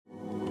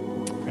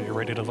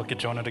ready to look at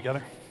Jonah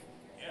together?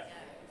 Yeah.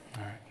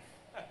 All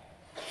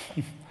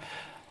right.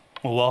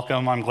 Well,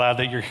 welcome. I'm glad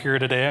that you're here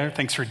today.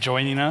 Thanks for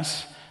joining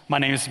us. My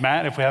name is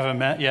Matt. If we haven't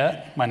met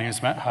yet, my name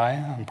is Matt. Hi.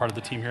 I'm part of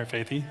the team here at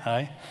Faithy.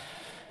 Hi.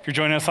 If you're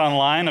joining us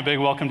online, a big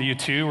welcome to you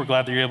too. We're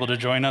glad that you're able to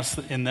join us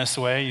in this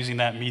way using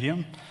that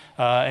medium.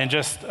 And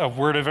just a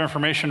word of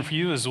information for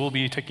you is we'll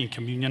be taking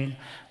communion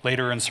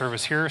later in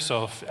service here.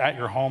 So if at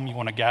your home you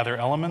want to gather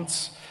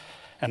elements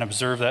and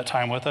observe that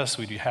time with us,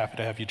 we'd be happy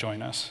to have you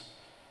join us.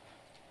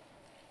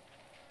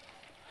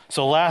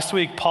 So last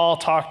week, Paul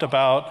talked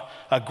about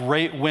a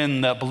great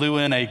wind that blew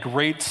in a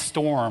great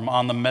storm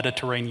on the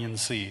Mediterranean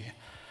Sea.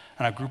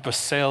 And a group of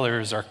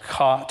sailors are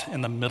caught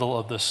in the middle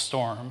of this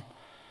storm.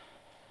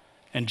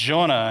 And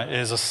Jonah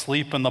is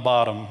asleep in the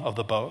bottom of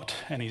the boat,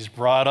 and he's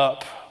brought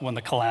up when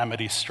the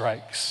calamity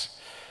strikes.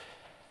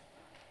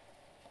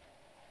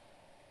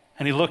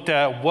 And he looked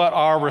at what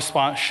our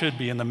response should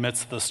be in the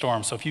midst of the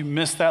storm. So if you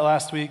missed that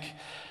last week,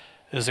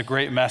 it was a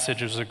great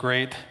message. It was a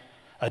great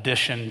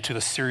addition to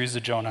the series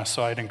of Jonah.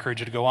 So I'd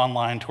encourage you to go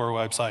online to our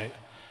website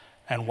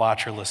and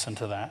watch or listen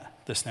to that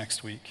this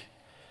next week.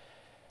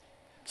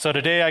 So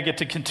today I get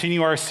to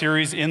continue our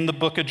series in the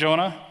book of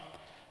Jonah.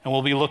 And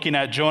we'll be looking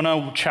at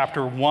Jonah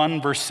chapter 1,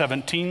 verse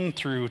 17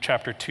 through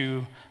chapter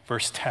 2,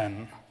 verse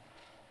 10.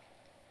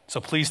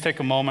 So please take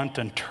a moment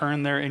and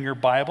turn there in your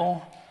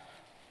Bible.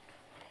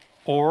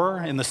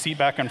 Or in the seat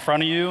back in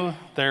front of you,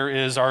 there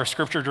is our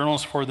scripture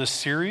journals for this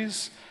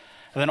series.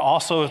 And then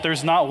also, if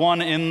there's not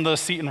one in the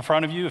seat in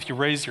front of you, if you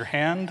raise your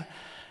hand,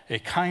 a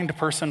kind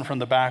person from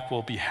the back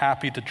will be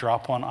happy to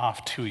drop one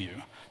off to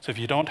you. So if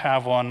you don't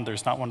have one,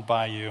 there's not one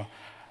by you,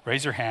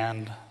 raise your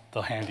hand,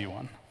 they'll hand you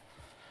one.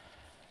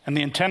 And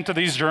the intent of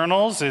these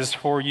journals is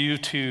for you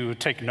to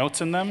take notes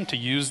in them, to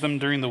use them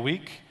during the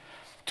week,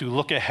 to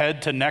look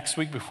ahead to next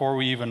week before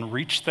we even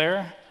reach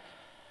there,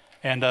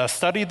 and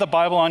study the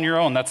Bible on your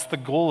own. That's the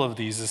goal of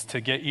these, is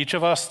to get each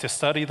of us to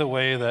study the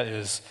way that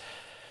is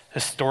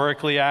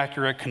historically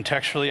accurate,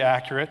 contextually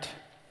accurate,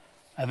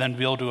 and then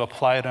be able to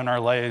apply it in our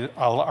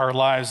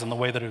lives in the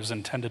way that it was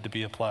intended to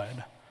be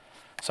applied.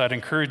 So I'd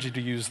encourage you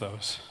to use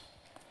those.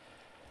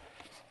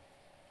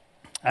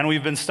 And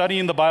we've been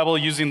studying the Bible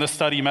using the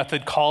study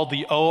method called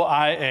the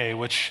OIA,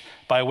 which,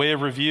 by way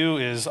of review,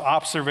 is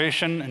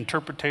observation,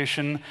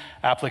 interpretation,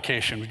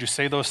 application. Would you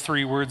say those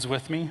three words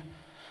with me?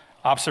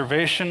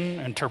 Observation,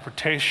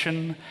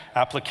 interpretation,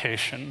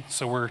 application.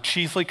 So we're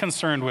chiefly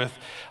concerned with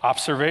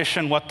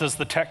observation, what does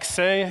the text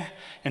say?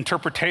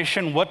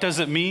 Interpretation, what does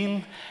it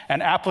mean?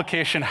 And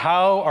application,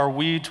 how are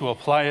we to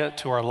apply it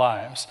to our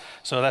lives?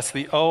 So that's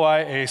the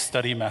OIA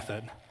study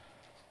method.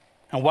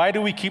 And why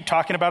do we keep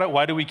talking about it?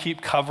 Why do we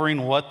keep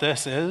covering what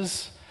this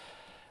is?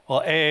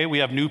 Well, A, we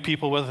have new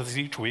people with us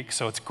each week,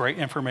 so it's great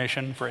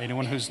information for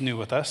anyone who's new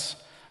with us.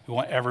 We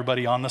want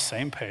everybody on the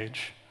same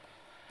page.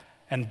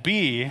 And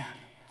B,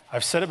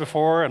 I've said it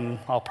before, and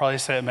I'll probably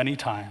say it many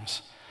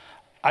times,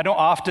 I don't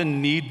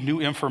often need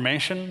new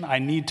information. I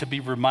need to be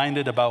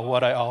reminded about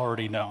what I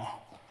already know.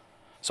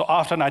 So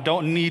often I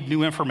don't need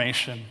new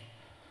information.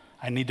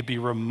 I need to be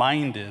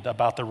reminded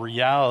about the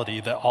reality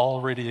that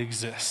already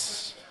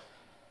exists.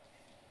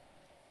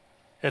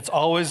 It's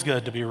always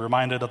good to be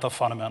reminded of the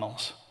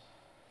fundamentals.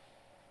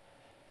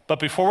 But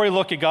before we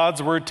look at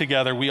God's word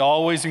together, we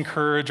always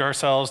encourage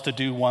ourselves to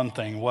do one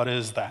thing. What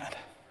is that?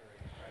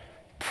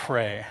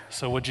 Pray.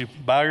 So would you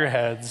bow your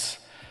heads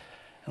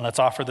and let's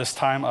offer this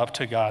time up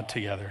to God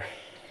together.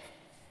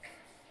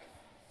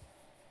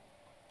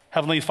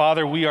 Heavenly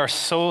Father, we are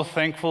so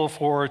thankful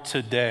for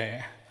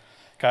today.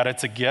 God,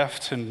 it's a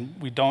gift and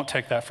we don't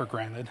take that for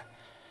granted.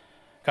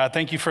 God,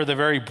 thank you for the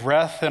very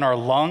breath in our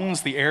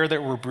lungs, the air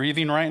that we're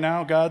breathing right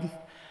now, God.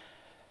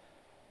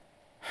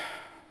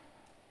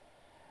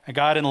 And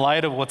God, in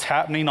light of what's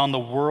happening on the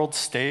world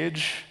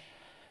stage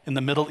in the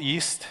Middle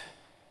East,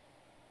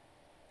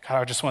 God,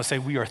 I just want to say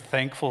we are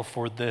thankful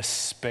for this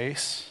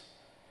space,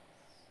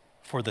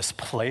 for this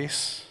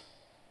place,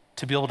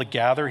 to be able to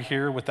gather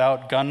here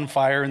without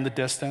gunfire in the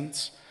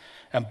distance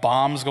and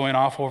bombs going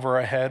off over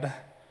our head.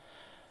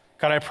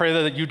 God, I pray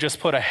that you just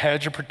put a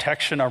hedge of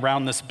protection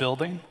around this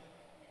building,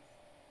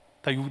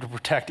 that you would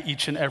protect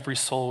each and every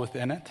soul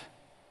within it.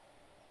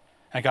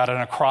 And God,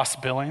 and across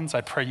Billings,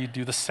 I pray you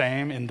do the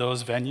same in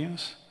those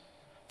venues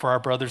for our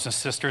brothers and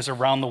sisters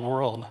around the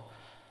world.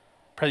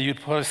 Pray that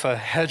you'd put a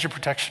hedge of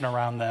protection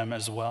around them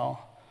as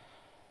well.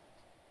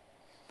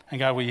 And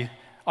God, we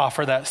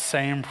offer that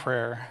same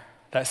prayer,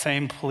 that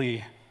same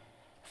plea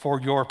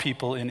for your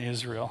people in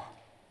Israel.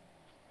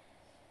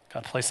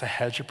 God, place a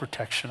hedge of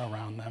protection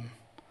around them.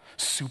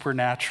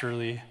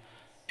 Supernaturally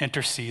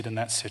intercede in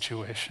that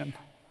situation.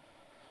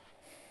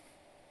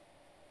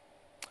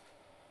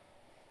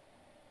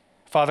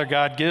 Father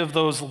God, give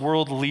those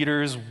world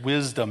leaders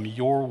wisdom,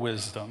 your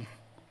wisdom,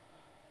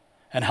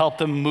 and help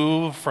them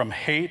move from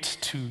hate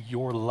to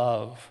your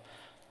love,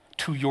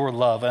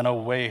 and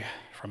away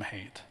from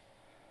hate.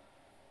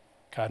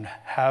 God,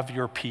 have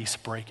your peace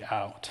break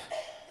out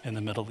in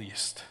the Middle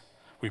East.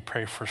 We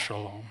pray for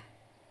shalom.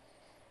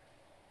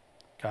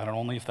 God, and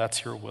only if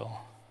that's your will.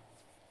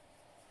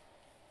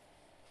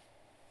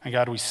 And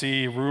God, we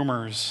see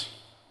rumors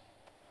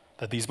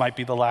that these might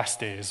be the last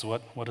days.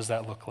 What does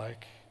that look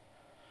like?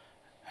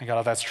 And God,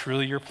 if that's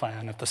truly your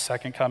plan, if the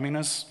second coming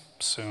is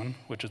soon,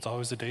 which it's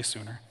always a day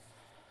sooner,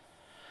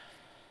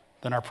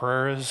 then our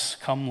prayer is,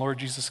 come, Lord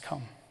Jesus,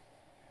 come.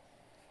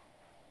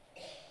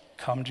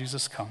 Come,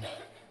 Jesus, come.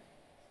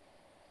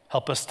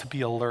 Help us to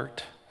be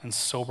alert and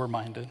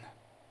sober-minded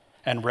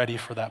and ready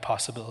for that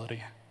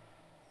possibility.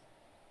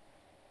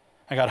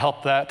 And God,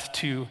 help that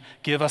to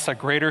give us a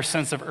greater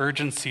sense of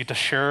urgency to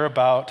share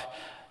about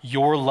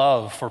your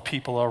love for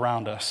people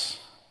around us.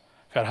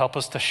 God, help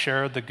us to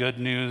share the good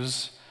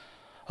news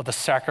of the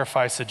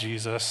sacrifice of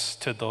Jesus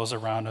to those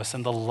around us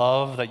and the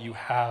love that you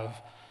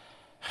have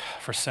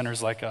for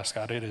sinners like us.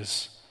 God, it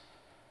is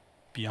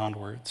beyond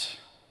words.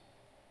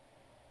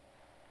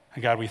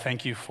 And God, we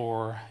thank you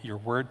for your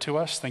word to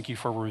us. Thank you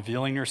for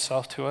revealing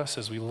yourself to us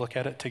as we look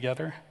at it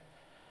together.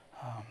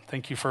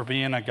 Thank you for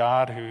being a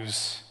God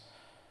who's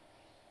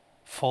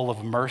full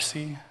of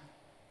mercy,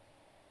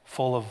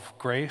 full of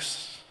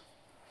grace,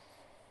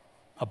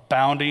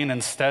 abounding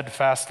in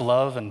steadfast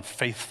love and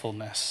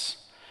faithfulness.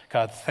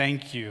 God,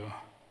 thank you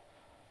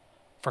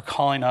for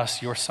calling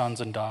us your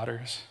sons and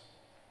daughters.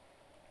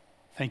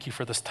 Thank you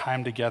for this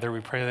time together.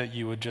 We pray that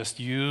you would just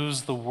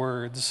use the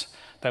words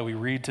that we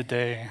read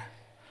today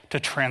to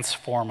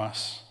transform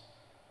us.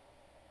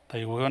 That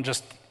we wouldn't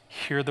just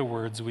hear the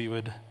words, we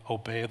would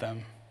obey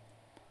them.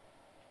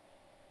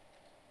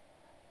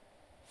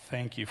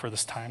 Thank you for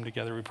this time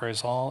together. We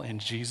praise all in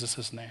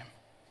Jesus' name.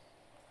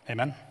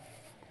 Amen.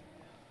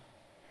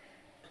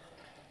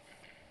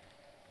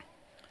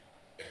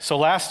 So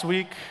last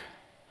week,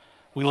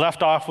 we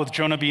left off with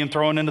Jonah being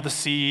thrown into the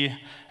sea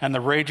and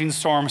the raging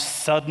storm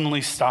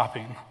suddenly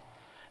stopping.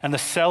 And the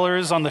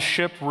sailors on the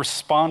ship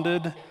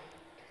responded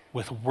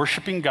with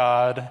worshiping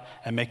God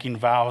and making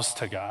vows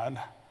to God.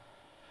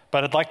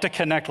 But I'd like to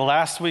connect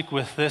last week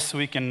with this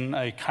week in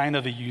a kind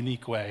of a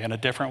unique way, in a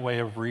different way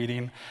of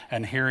reading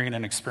and hearing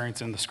and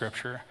experiencing the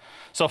scripture.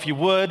 So if you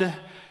would,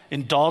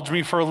 indulge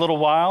me for a little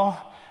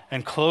while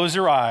and close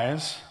your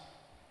eyes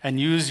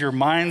and use your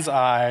mind's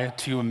eye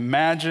to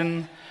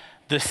imagine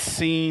this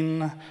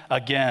scene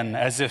again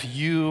as if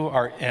you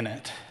are in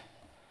it.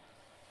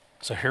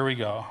 So here we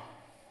go.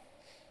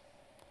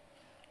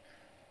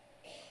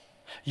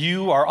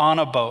 You are on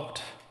a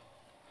boat.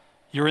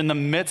 You're in the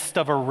midst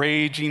of a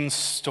raging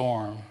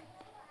storm.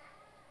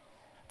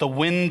 The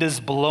wind is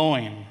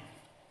blowing.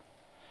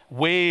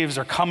 Waves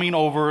are coming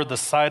over the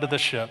side of the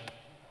ship.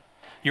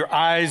 Your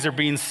eyes are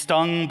being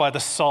stung by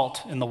the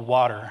salt in the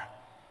water.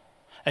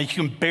 And you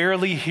can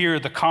barely hear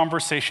the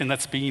conversation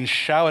that's being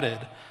shouted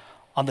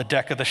on the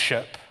deck of the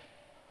ship.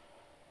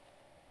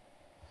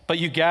 But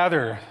you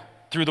gather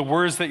through the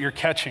words that you're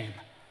catching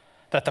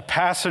that the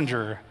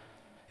passenger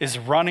is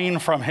running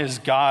from his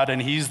God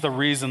and he's the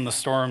reason the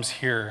storm's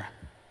here.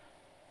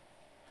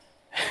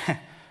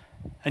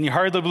 And you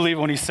hardly believe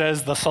when he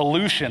says the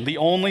solution, the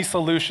only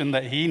solution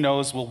that he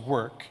knows will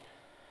work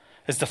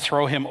is to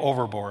throw him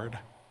overboard.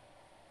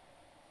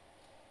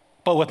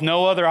 But with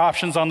no other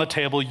options on the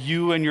table,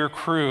 you and your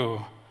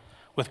crew,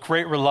 with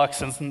great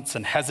reluctance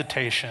and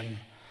hesitation,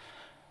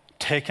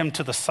 take him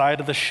to the side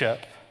of the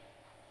ship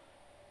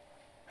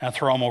and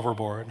throw him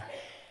overboard.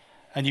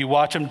 And you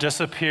watch him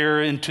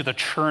disappear into the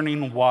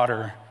churning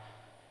water,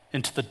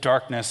 into the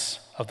darkness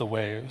of the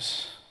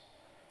waves.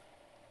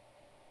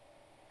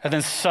 And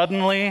then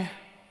suddenly,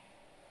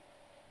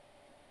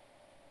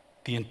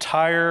 the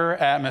entire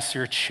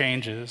atmosphere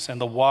changes and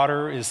the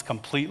water is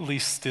completely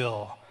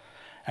still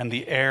and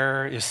the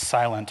air is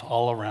silent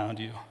all around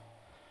you.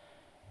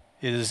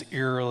 It is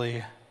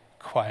eerily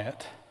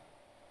quiet.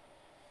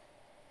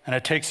 And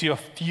it takes you a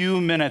few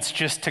minutes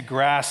just to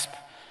grasp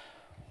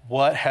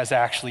what has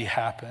actually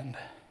happened.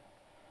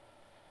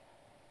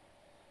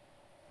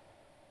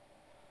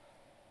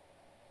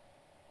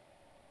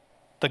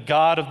 The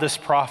God of this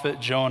prophet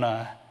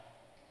Jonah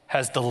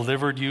has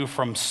delivered you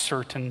from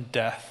certain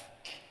death.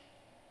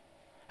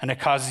 And it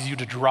causes you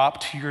to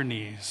drop to your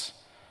knees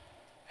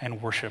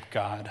and worship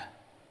God.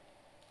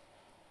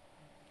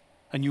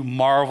 And you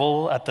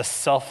marvel at the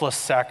selfless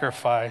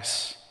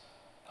sacrifice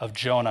of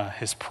Jonah,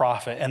 his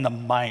prophet, and the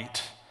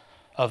might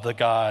of the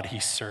God he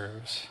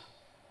serves.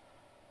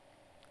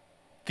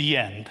 The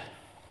end.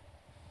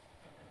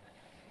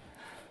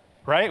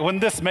 Right? Wouldn't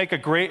this make a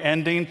great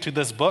ending to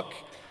this book?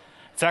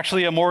 It's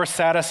actually a more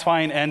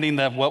satisfying ending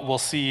than what we'll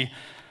see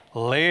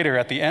later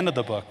at the end of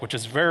the book, which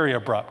is very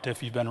abrupt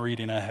if you've been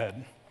reading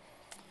ahead.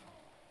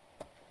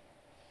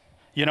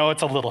 You know,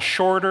 it's a little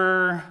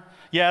shorter.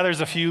 Yeah,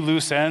 there's a few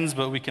loose ends,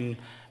 but we can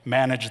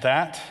manage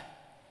that.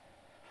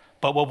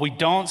 But what we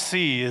don't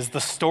see is the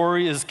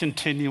story is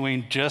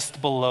continuing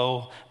just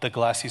below the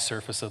glassy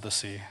surface of the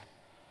sea.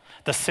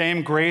 The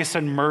same grace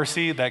and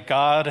mercy that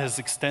God has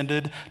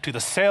extended to the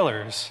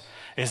sailors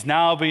is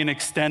now being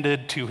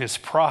extended to his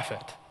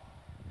prophet.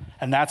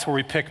 And that's where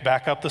we pick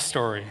back up the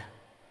story.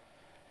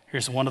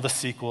 Here's one of the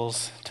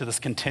sequels to this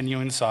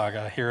continuing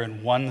saga here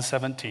in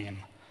 1:17.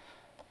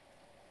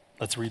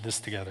 Let's read this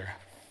together.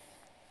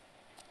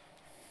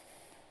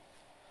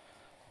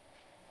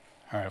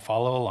 All right,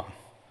 follow along.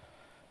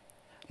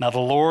 Now the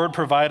Lord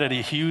provided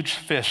a huge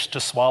fish to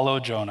swallow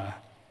Jonah.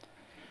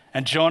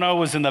 And Jonah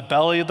was in the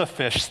belly of the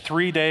fish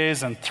 3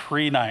 days and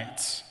 3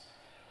 nights.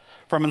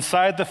 From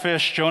inside the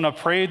fish, Jonah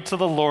prayed to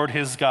the Lord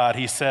his God.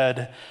 He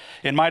said,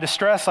 "In my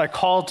distress I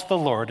called to the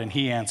Lord, and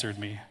he answered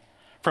me.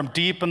 From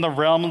deep in the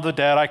realm of the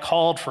dead I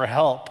called for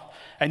help,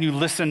 and you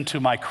listened to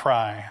my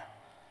cry.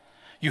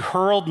 You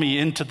hurled me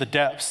into the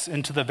depths,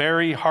 into the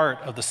very heart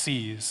of the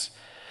seas,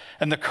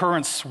 and the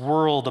currents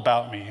swirled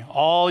about me.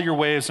 All your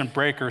waves and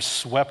breakers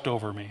swept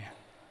over me.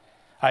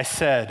 I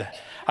said,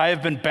 I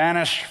have been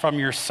banished from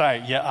your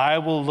sight, yet I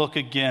will look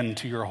again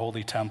to your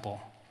holy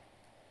temple.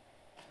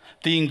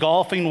 The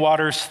engulfing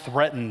waters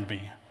threatened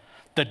me.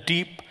 The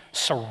deep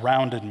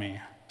surrounded me.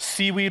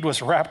 Seaweed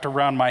was wrapped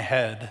around my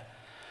head.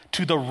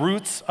 To the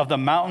roots of the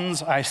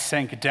mountains I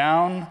sank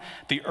down.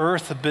 The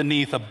earth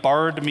beneath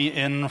barred me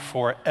in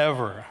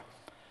forever.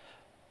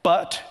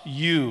 But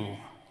you,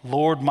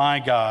 Lord my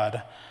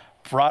God,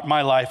 brought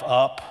my life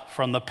up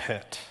from the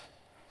pit.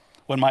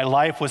 When my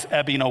life was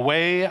ebbing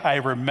away, I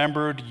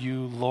remembered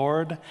you,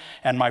 Lord,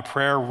 and my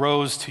prayer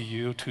rose to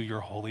you, to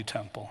your holy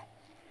temple.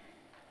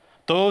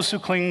 Those who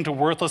cling to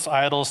worthless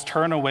idols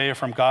turn away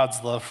from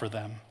God's love for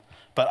them.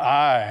 But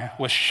I,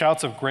 with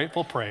shouts of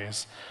grateful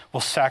praise, will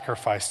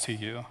sacrifice to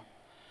you.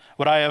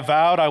 What I have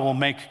vowed, I will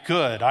make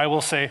good. I will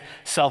say,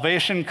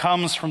 salvation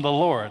comes from the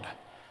Lord.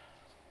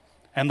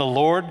 And the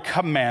Lord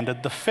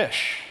commanded the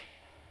fish,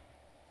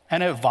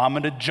 and it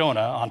vomited Jonah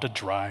onto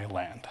dry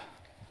land.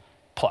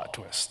 Plot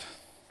twist.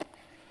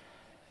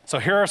 So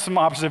here are some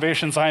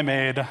observations I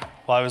made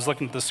while I was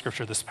looking at this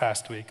scripture this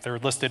past week. They're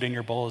listed in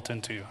your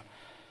bulletin too.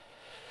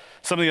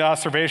 Some of the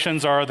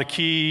observations are the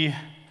key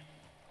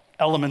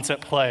elements at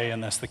play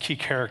in this, the key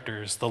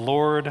characters. The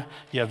Lord,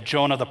 you have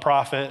Jonah the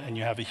prophet, and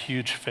you have a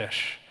huge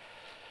fish.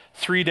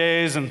 3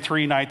 days and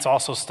 3 nights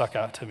also stuck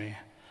out to me.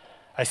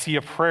 I see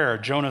a prayer,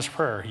 Jonah's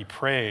prayer. He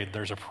prayed,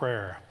 there's a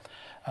prayer.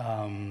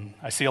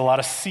 I see a lot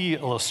of sea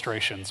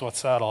illustrations.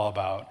 What's that all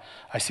about?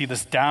 I see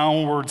this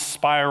downward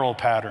spiral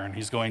pattern.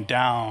 He's going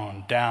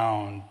down,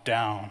 down,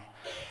 down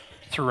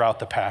throughout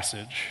the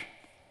passage.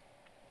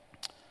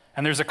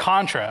 And there's a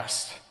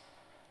contrast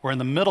where in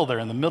the middle there,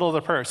 in the middle of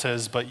the prayer, it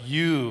says, but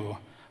you,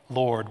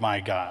 Lord my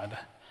God.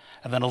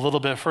 And then a little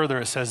bit further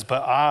it says,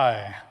 but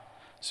I.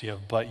 So you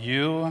have but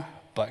you,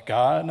 but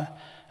God,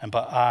 and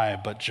but I,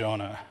 but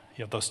Jonah.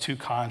 You have those two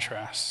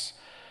contrasts.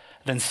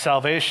 Then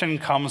salvation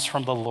comes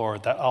from the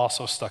Lord. That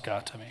also stuck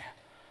out to me.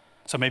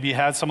 So maybe you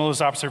had some of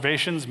those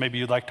observations. Maybe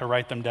you'd like to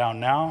write them down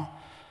now.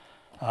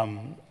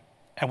 And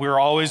we're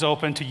always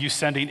open to you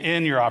sending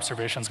in your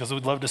observations because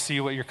we'd love to see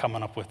what you're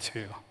coming up with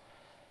too.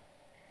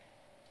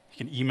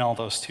 You can email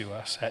those to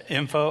us at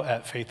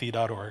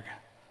info@faithy.org.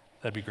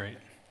 That'd be great.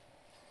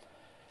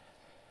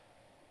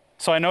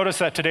 So I noticed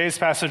that today's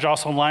passage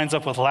also lines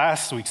up with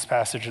last week's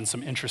passage in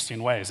some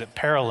interesting ways. It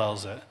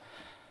parallels it.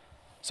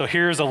 So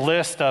here's a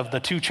list of the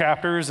 2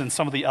 chapters and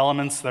some of the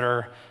elements that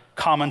are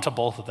common to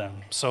both of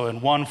them. So in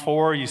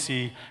 1:4, you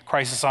see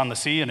crisis on the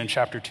sea, and in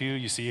chapter 2,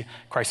 you see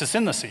crisis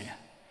in the sea.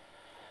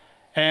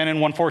 And in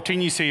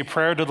 1:14, you see a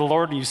prayer to the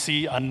Lord, and you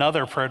see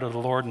another prayer to the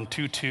Lord in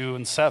 2:2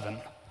 and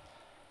 7.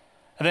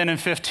 And then in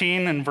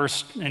 15,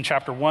 in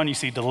chapter 1, you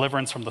see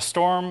deliverance from the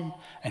storm,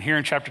 and here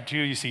in chapter 2,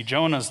 you see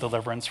Jonah's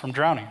deliverance from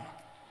drowning.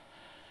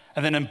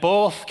 And then in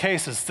both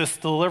cases, this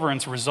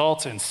deliverance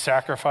results in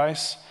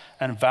sacrifice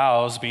and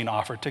vows being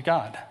offered to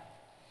God.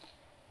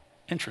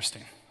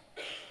 Interesting.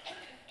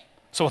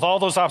 So with all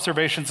those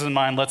observations in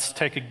mind, let's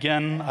take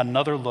again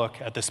another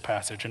look at this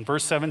passage. In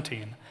verse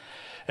 17,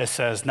 it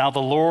says, now the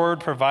Lord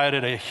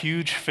provided a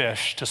huge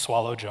fish to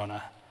swallow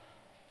Jonah.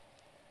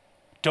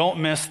 Don't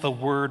miss the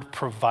word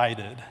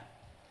provided.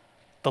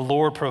 The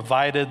Lord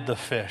provided the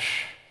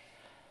fish.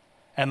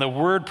 And the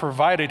word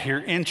provided here,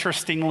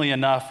 interestingly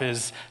enough,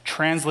 is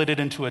translated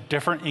into a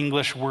different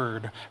English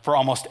word for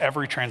almost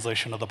every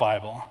translation of the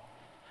Bible.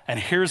 And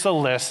here's a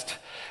list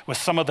with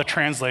some of the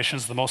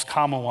translations, the most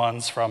common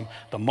ones, from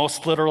the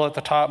most literal at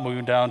the top,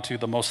 moving down to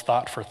the most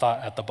thought for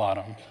thought at the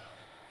bottom.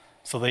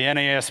 So the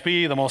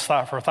NASB, the most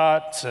thought for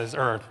thought, says,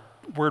 or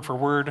word for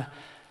word,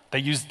 they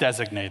use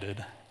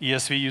designated.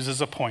 ESV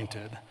uses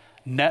appointed.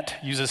 Net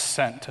uses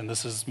sent, and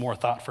this is more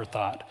thought for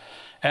thought.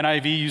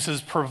 NIV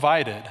uses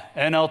provided.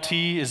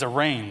 NLT is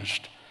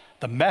arranged.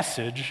 The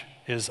Message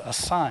is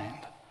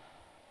assigned.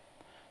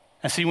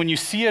 And see, when you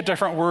see a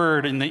different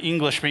word in the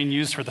English being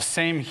used for the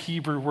same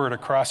Hebrew word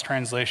across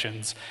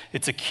translations,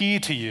 it's a key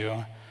to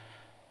you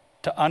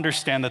to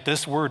understand that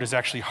this word is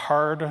actually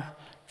hard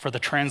for the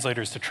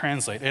translators to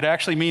translate. It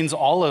actually means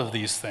all of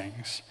these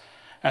things.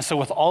 And so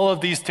with all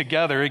of these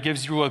together, it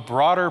gives you a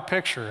broader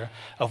picture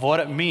of what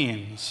it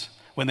means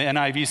when the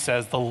NIV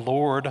says, the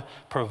Lord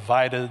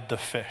provided the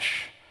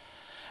fish.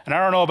 And I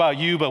don't know about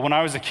you, but when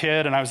I was a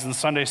kid and I was in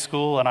Sunday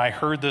school and I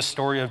heard this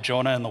story of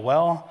Jonah in the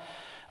well,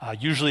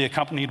 usually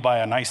accompanied by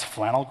a nice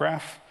flannel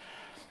graph.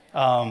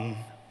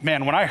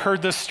 Man, when I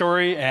heard this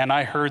story and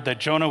I heard that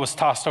Jonah was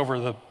tossed over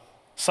the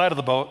side of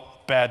the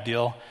boat, bad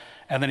deal,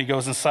 and then he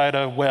goes inside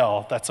a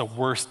well, that's a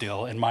worse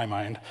deal in my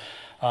mind.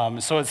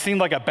 So it seemed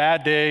like a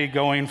bad day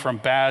going from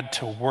bad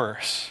to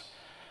worse.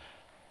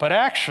 But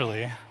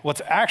actually,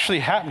 what's actually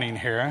happening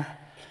here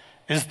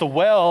is the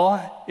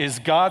well is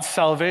God's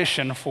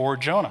salvation for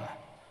Jonah.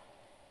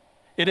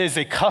 It is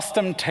a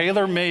custom,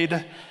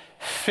 tailor-made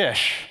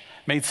fish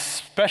made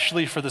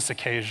specially for this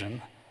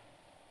occasion.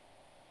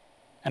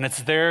 And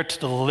it's there to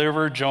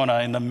deliver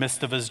Jonah in the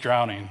midst of his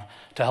drowning,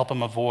 to help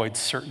him avoid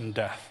certain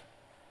death.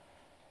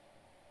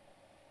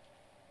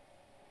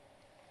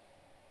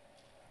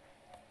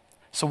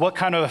 So what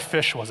kind of a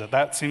fish was it?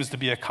 That seems to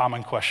be a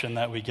common question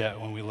that we get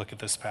when we look at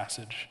this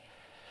passage.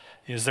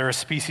 Is there a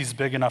species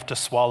big enough to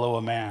swallow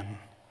a man?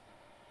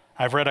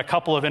 I've read a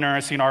couple of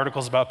interesting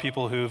articles about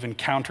people who've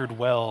encountered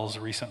whales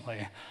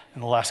recently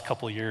in the last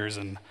couple of years,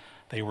 and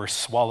they were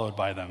swallowed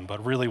by them.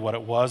 But really what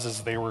it was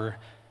is they were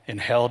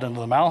inhaled into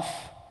the mouth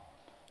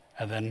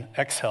and then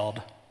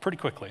exhaled pretty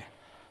quickly.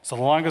 So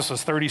the longest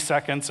was 30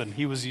 seconds, and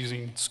he was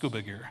using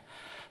scuba gear.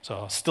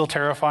 So still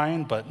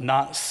terrifying, but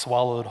not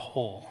swallowed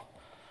whole,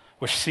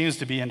 which seems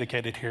to be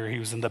indicated here. He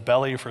was in the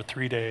belly for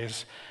 3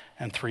 days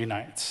and 3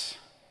 nights.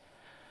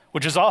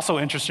 Which is also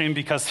interesting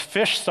because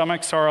fish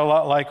stomachs are a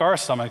lot like our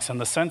stomachs in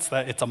the sense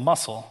that it's a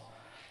muscle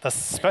that's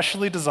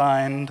specially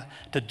designed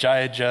to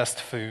digest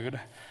food.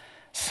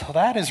 So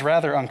that is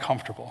rather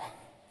uncomfortable.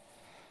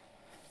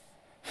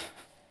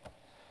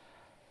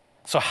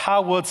 So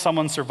how would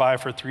someone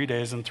survive for 3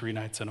 days and 3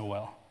 nights in a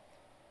well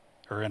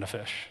or in a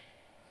fish?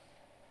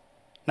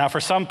 Now,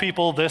 for some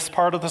people, this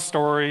part of the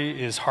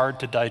story is hard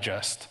to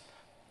digest,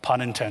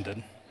 pun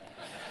intended.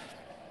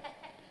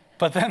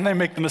 But then they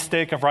make the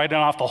mistake of writing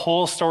off the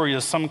whole story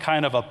as some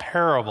kind of a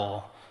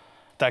parable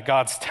that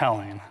God's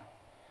telling.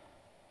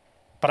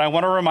 But I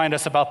want to remind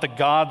us about the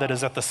God that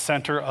is at the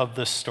center of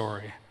this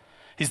story.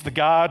 He's the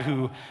God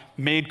who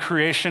made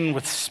creation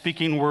with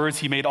speaking words.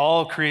 He made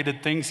all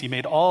created things. He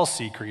made all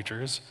sea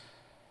creatures.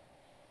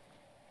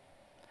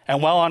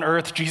 And while on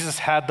earth, Jesus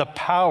had the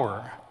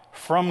power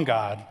from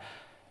God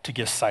to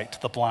give sight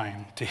to the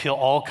blind, to heal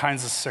all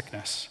kinds of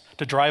sickness,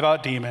 to drive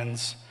out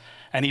demons,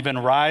 and even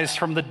rise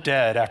from the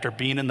dead after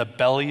being in the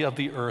belly of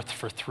the earth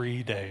for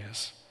 3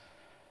 days.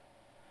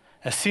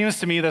 It seems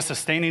to me that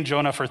sustaining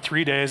Jonah for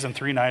 3 days and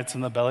 3 nights in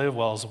the belly of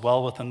whales is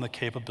well within the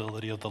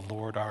capability of the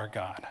Lord our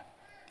God.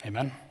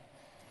 Amen?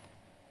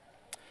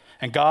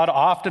 And God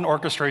often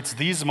orchestrates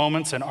these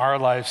moments in our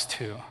lives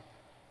too.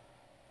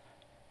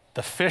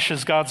 The fish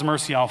is God's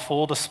mercy on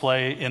full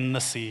display in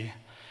the sea.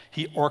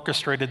 He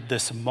orchestrated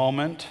this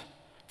moment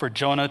for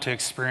Jonah to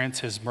experience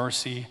his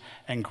mercy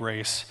and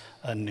grace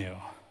anew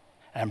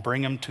and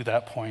bring him to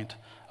that point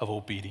of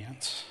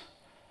obedience.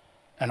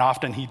 And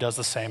often he does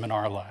the same in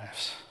our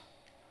lives.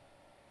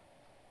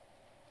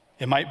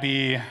 It might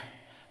be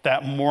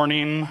that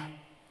morning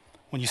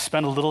when you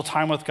spend a little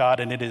time with God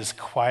and it is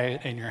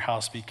quiet in your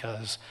house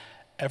because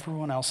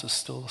everyone else is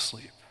still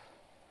asleep.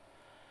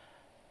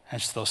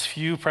 And it's those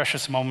few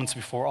precious moments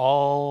before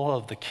all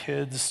of the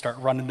kids start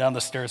running down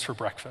the stairs for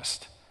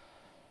breakfast.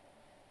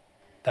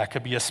 That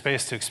could be a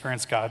space to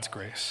experience God's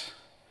grace.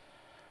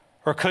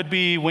 Or it could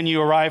be when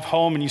you arrive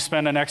home and you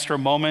spend an extra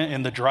moment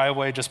in the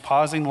driveway just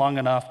pausing long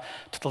enough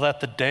to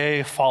let the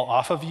day fall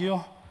off of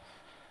you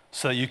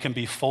so that you can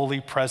be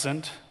fully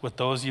present with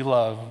those you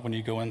love when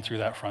you go in through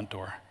that front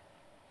door.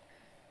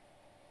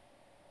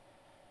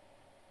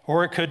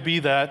 Or it could be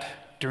that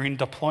during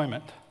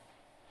deployment,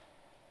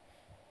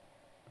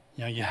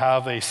 you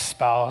have a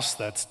spouse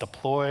that's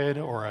deployed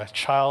or a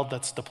child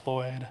that's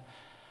deployed,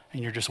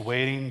 and you're just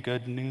waiting,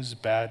 good news,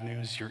 bad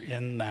news, you're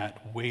in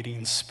that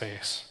waiting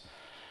space.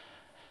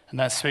 And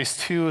that space,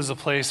 too, is a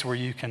place where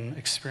you can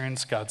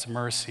experience God's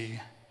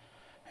mercy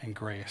and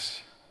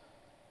grace.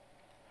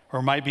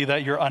 Or it might be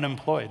that you're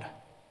unemployed.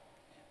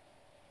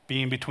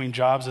 Being between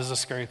jobs is a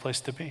scary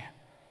place to be.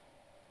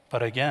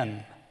 But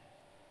again,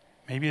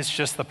 maybe it's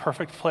just the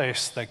perfect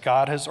place that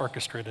God has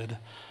orchestrated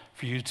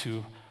for you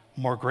to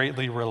more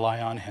greatly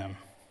rely on him.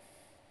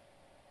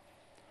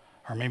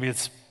 Or maybe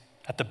it's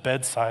at the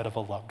bedside of a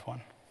loved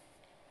one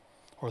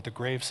or the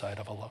graveside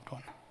of a loved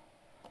one.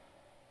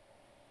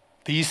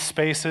 These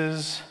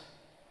spaces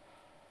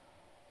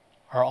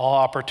are all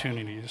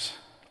opportunities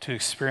to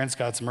experience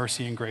God's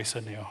mercy and grace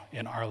anew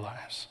in our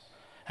lives.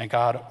 And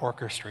God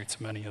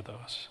orchestrates many of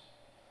those.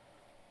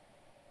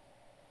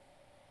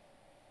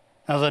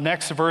 Now, the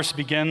next verse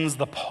begins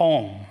the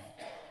poem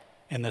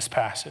in this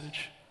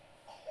passage.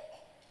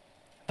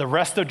 The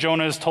rest of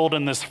Jonah is told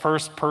in this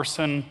first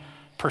person,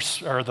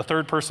 or the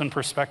third person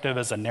perspective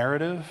as a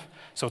narrative.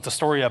 So it's a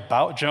story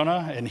about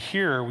Jonah, and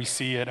here we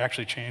see it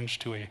actually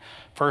changed to a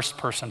first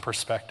person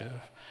perspective.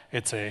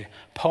 It's a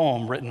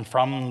poem written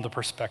from the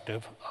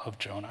perspective of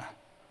Jonah.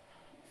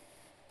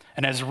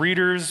 And as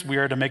readers, we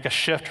are to make a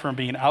shift from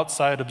being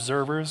outside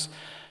observers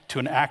to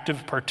an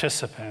active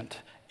participant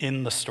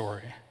in the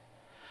story.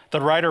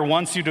 The writer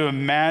wants you to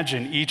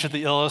imagine each of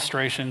the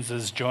illustrations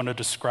as Jonah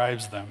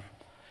describes them,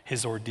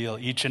 his ordeal,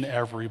 each and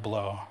every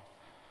blow,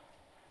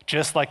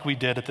 just like we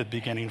did at the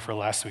beginning for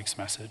last week's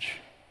message.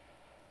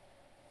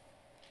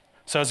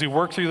 So as we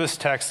work through this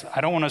text,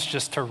 I don't want us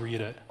just to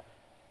read it.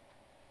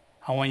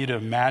 I want you to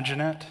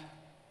imagine it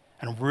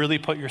and really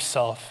put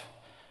yourself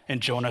in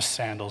Jonah's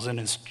sandals, in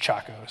his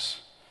chacos,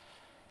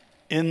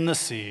 in the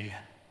sea,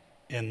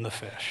 in the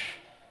fish.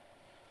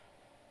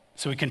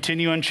 So we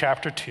continue in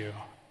chapter 2.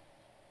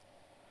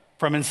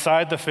 From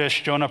inside the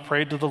fish, Jonah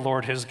prayed to the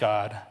Lord his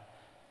God.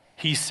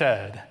 He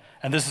said,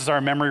 and this is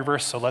our memory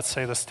verse, so let's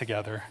say this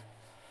together.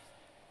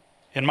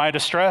 In my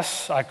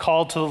distress, I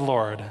called to the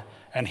Lord,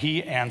 and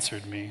he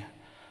answered me.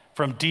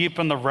 From deep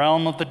in the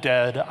realm of the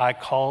dead, I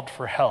called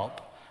for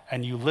help,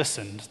 and you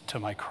listened to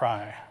my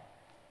cry.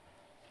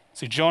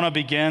 See, Jonah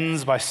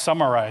begins by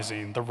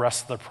summarizing the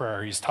rest of the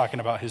prayer. He's talking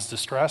about his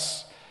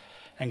distress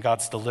and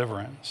God's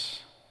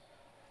deliverance.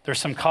 There's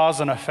some cause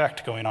and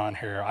effect going on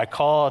here. I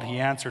called, he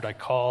answered, I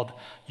called,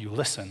 you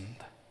listened.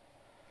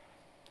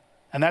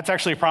 And that's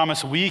actually a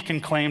promise we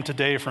can claim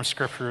today from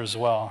Scripture as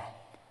well.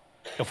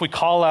 If we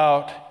call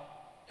out,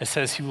 it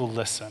says he will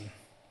listen.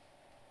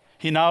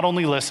 He not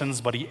only listens,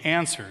 but he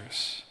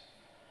answers.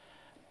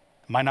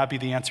 It might not be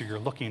the answer you're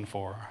looking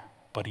for,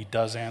 but he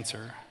does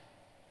answer.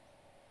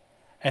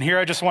 And here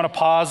I just want to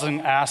pause and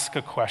ask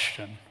a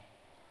question.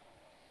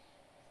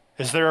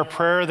 Is there a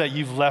prayer that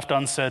you've left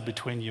unsaid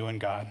between you and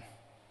God?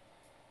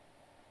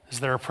 Is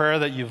there a prayer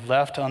that you've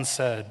left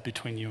unsaid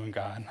between you and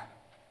God?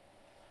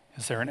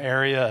 Is there an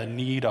area, a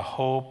need, a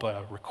hope,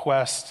 a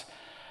request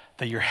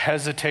that you're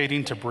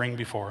hesitating to bring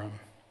before him?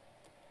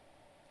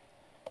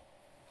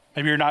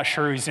 Maybe you're not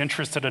sure he's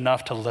interested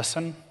enough to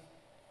listen.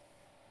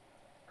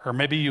 Or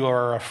maybe you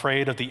are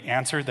afraid of the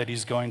answer that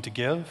he's going to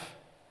give.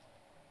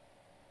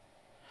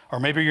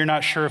 Or maybe you're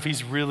not sure if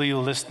he's really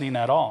listening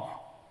at all.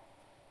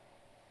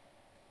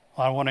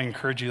 Well, I want to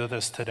encourage you with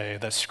this today,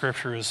 that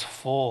Scripture is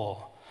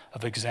full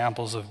of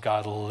examples of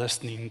God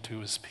listening to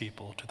his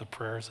people, to the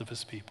prayers of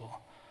his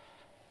people.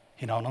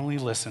 He not only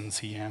listens,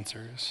 he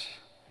answers.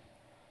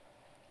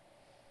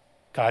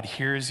 God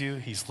hears you,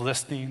 he's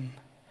listening.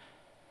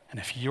 And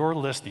if you're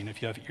listening,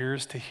 if you have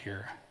ears to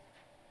hear,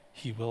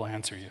 he will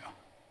answer you.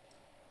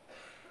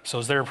 So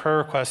is there a prayer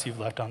request you've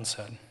left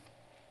unsaid?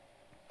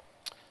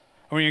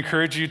 We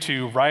encourage you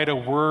to write a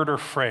word or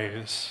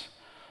phrase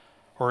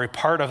or a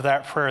part of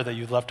that prayer that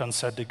you've left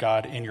unsaid to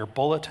God in your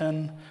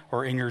bulletin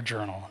or in your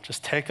journal.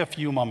 Just take a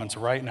few moments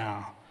right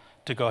now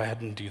to go ahead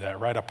and do that.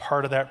 Write a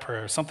part of that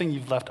prayer, something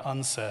you've left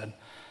unsaid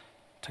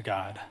to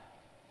God.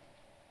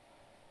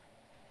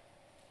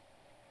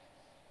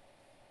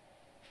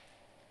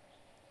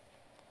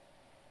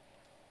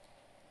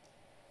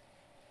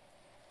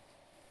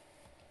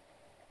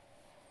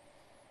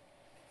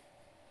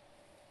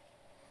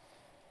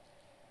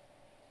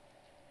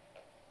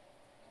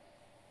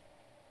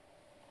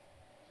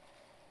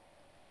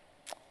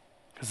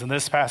 Because in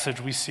this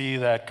passage, we see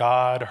that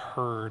God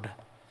heard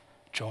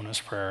Jonah's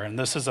prayer. And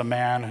this is a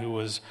man who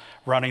was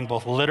running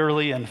both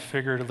literally and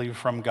figuratively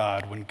from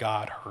God when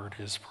God heard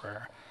his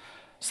prayer.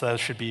 So that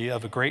should be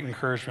of a great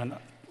encouragement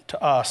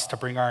to us to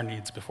bring our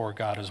needs before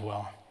God as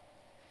well.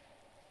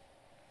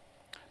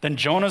 Then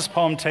Jonah's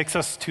poem takes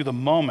us to the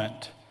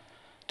moment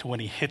to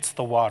when he hits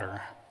the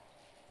water.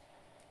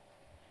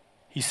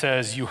 He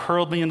says, you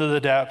hurled me into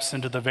the depths,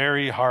 into the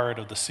very heart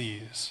of the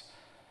seas.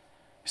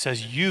 He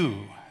says,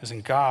 you, as in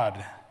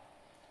God.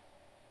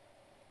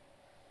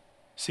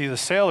 See, the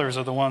sailors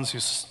are the ones who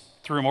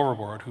threw him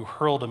overboard, who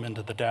hurled him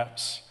into the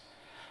depths.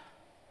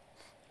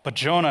 But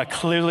Jonah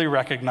clearly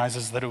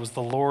recognizes that it was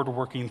the Lord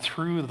working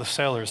through the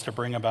sailors to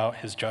bring about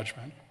his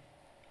judgment.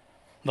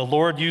 The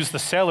Lord used the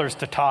sailors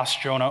to toss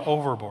Jonah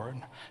overboard,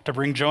 to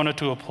bring Jonah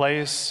to a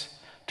place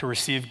to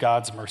receive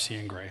God's mercy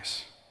and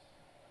grace.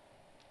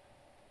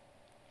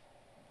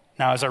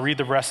 Now, as I read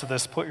the rest of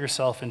this, put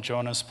yourself in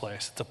Jonah's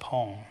place. It's a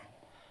poem.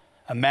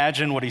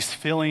 Imagine what he's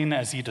feeling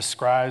as he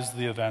describes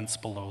the events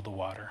below the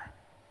water.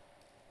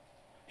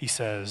 He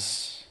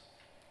says,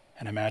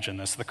 and imagine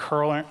this, the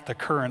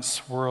current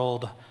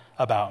swirled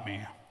about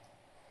me.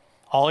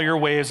 All your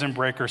waves and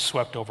breakers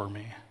swept over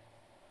me.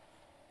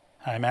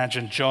 I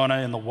imagine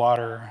Jonah in the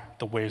water,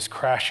 the waves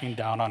crashing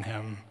down on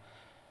him,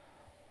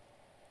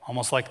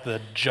 almost like the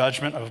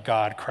judgment of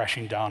God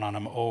crashing down on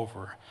him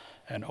over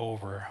and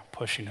over,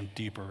 pushing him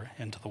deeper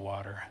into the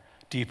water,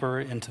 deeper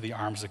into the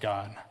arms of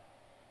God.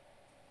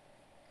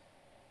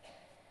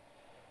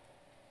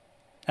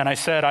 And I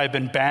said, I've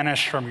been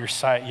banished from your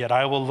sight, yet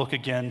I will look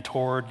again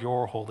toward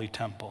your holy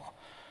temple.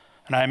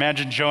 And I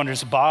imagine Jonah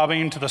just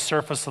bobbing to the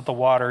surface of the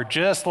water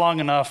just long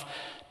enough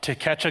to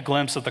catch a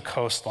glimpse of the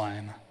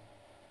coastline.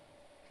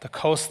 The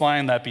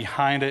coastline that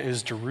behind it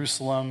is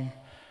Jerusalem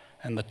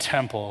and the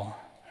temple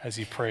as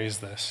he prays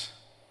this.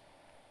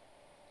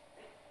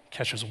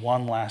 Catches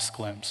one last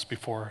glimpse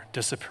before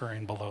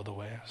disappearing below the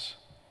waves.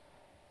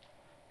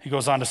 He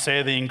goes on to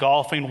say, the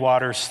engulfing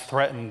waters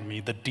threatened me,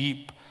 the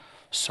deep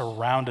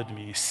surrounded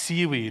me.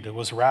 Seaweed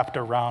was wrapped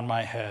around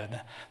my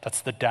head.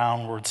 That's the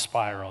downward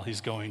spiral.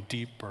 He's going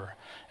deeper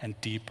and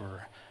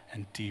deeper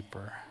and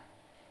deeper.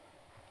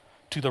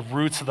 To the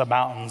roots of the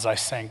mountains I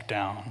sank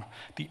down.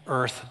 The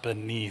earth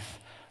beneath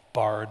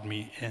barred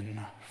me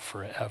in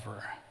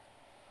forever.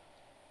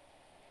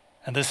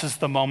 And this is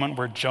the moment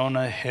where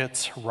Jonah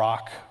hits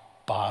rock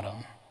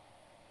bottom.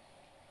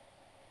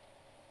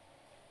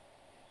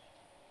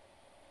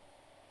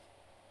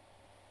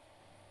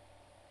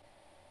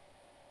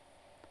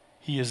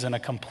 He is in a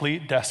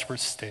complete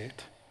desperate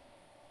state,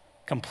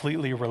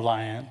 completely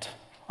reliant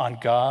on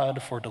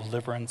God for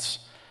deliverance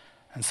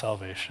and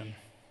salvation.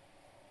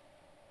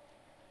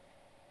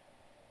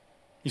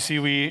 You see,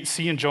 we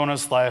see in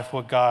Jonah's life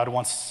what God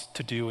wants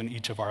to do in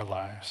each of our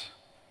lives.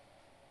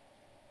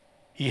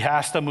 He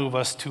has to move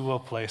us to a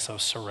place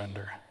of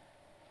surrender,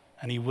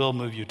 and he will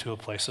move you to a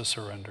place of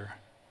surrender,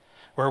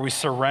 where we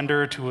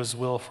surrender to his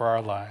will for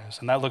our lives.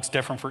 And that looks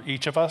different for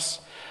each of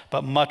us,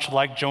 but much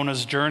like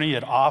Jonah's journey,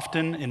 it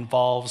often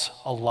involves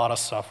a lot of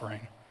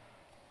suffering.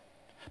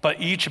 But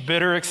each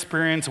bitter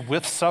experience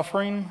with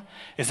suffering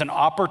is an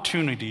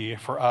opportunity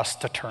for us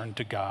to turn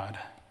to God.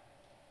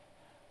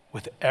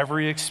 With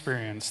every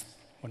experience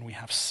when we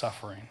have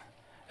suffering,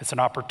 it's an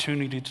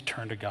opportunity to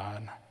turn to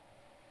God.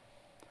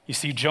 You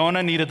see,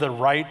 Jonah needed the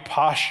right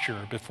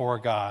posture before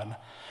God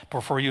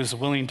before he was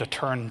willing to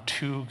turn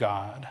to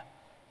God.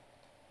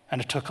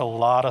 And it took a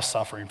lot of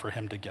suffering for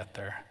him to get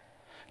there.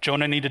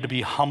 Jonah needed to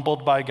be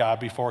humbled by God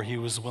before he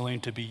was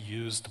willing to be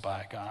used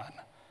by God.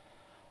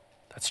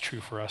 That's true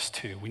for us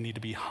too. We need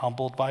to be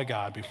humbled by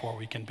God before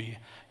we can be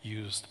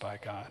used by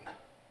God.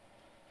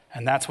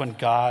 And that's when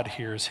God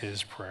hears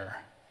his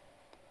prayer.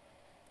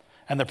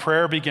 And the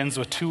prayer begins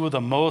with two of the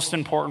most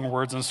important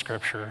words in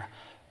Scripture,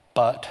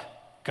 but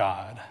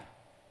God.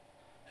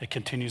 It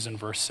continues in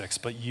verse 6.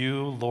 But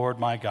you, Lord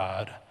my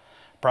God,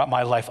 brought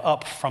my life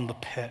up from the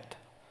pit.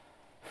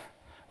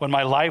 When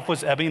my life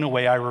was ebbing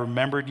away, I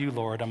remembered you,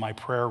 Lord, and my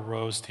prayer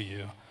rose to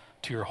you,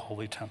 to your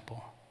holy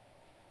temple.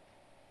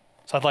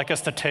 So I'd like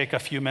us to take a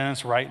few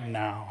minutes right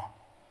now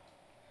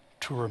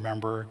to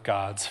remember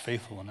God's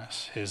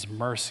faithfulness, his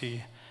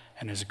mercy,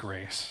 and his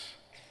grace.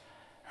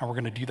 And we're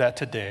going to do that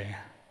today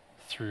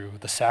through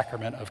the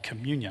sacrament of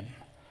communion.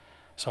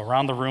 So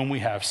around the room, we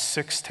have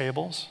 6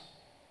 tables.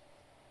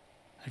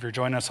 If you're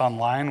joining us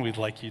online, we'd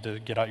like you to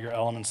get out your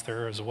elements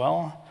there as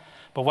well.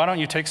 But why don't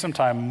you take some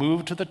time,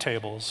 move to the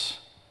tables,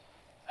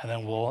 and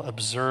then we'll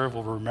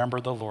remember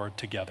the Lord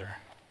together.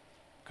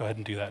 Go ahead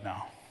and do that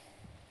now.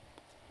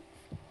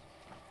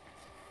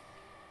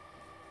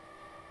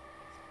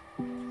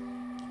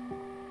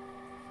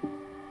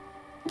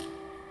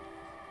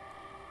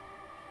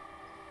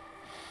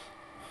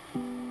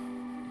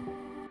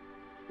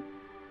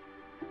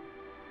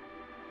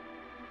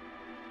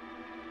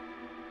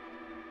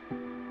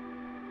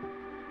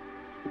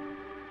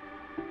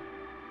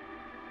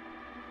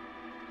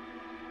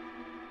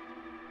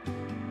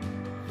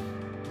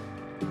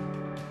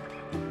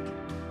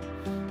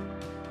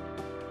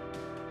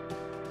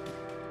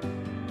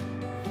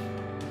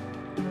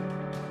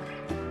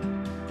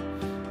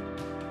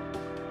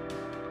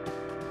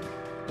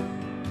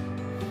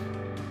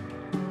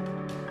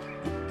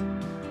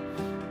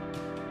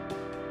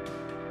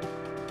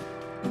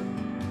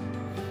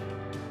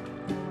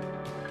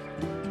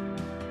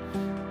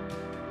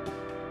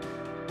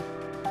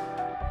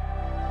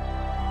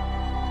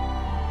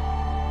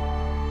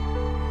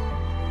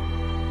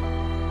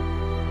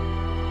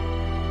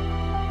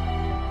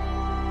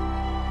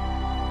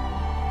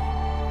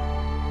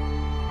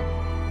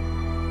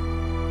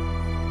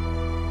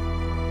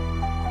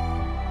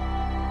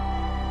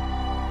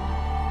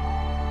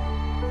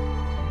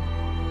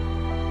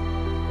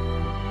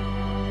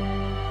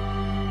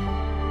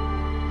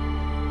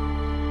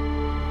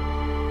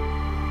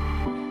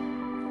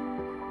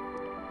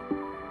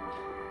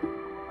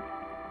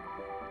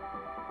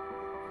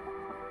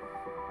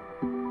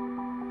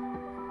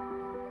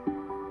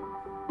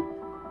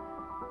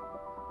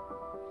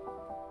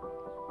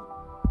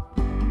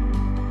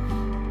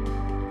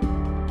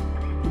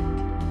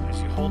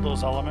 Hold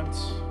those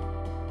elements.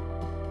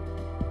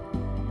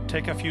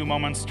 Take a few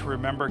moments to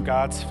remember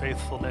God's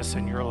faithfulness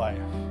in your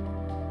life.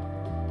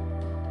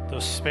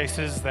 Those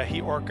spaces that he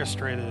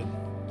orchestrated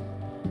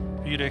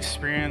for you to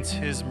experience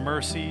his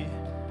mercy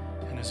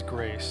and his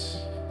grace.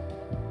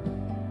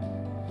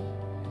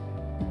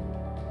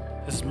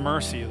 His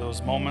mercy,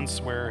 those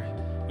moments where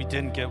we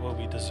didn't get what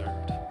we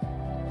deserved.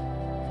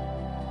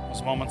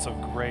 Those moments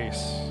of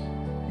grace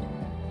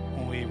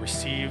when we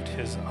received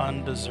his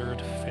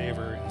undeserved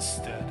favor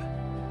instead.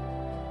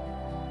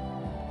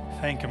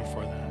 Thank him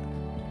for that.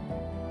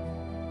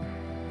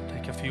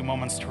 Take a few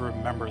moments to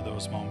remember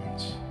those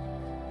moments.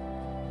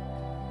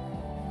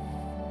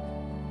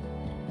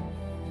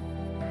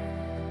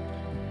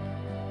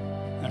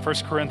 In 1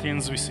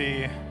 Corinthians, we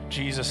see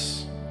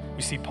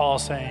Paul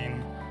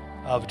saying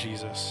of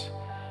Jesus,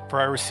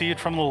 "For I received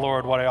from the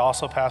Lord what I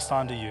also passed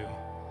on to you.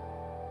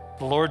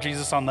 The Lord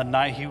Jesus, on the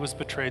night he was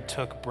betrayed,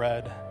 took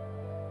bread,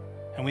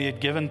 and we had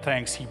given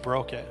thanks, he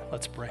broke it."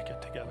 Let's break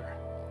it together.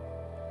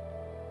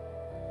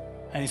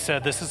 And he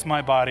said, "This is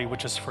my body,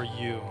 which is for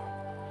you.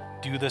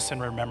 Do this in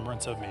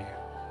remembrance of me."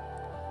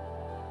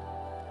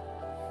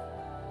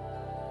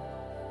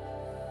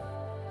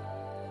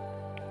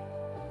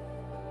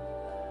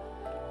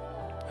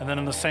 And then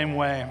in the same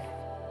way,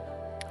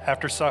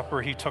 after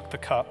supper, he took the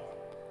cup,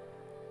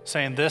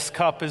 saying, "This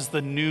cup is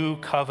the new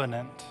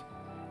covenant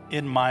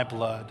in my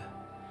blood.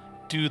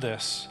 Do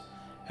this,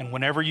 and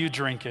whenever you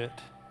drink it,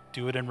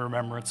 do it in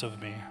remembrance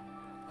of me."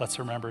 Let's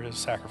remember his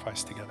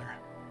sacrifice together.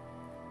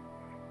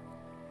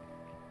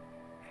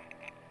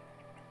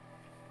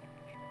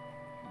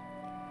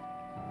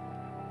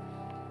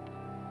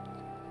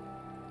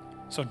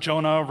 So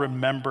Jonah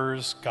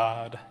remembers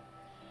God,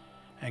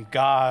 and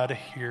God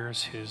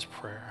hears his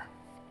prayer.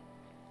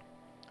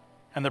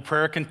 And the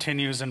prayer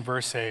continues in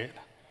verse 8.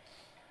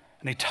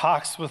 And he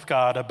talks with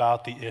God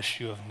about the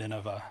issue of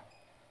Nineveh.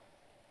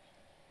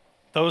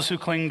 Those who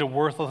cling to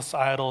worthless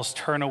idols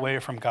turn away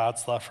from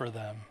God's love for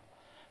them.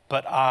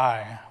 But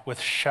I,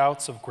 with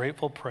shouts of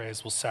grateful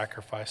praise, will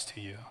sacrifice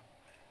to you.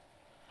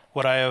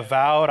 What I have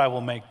vowed, I will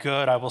make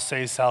good. I will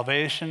say,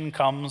 salvation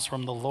comes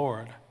from the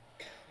Lord.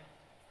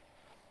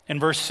 In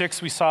verse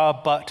 6, we saw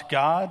but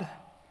God.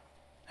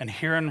 And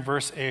here in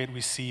verse 8,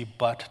 we see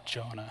but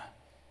Jonah,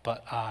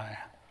 but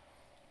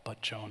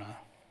Jonah.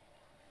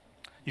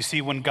 You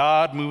see, when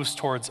God moves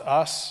towards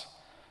us,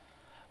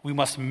 we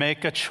must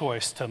make a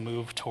choice to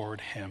move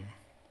toward him.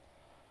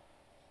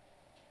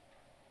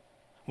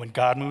 When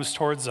God moves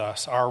towards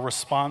us, our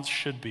response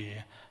should be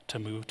to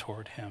move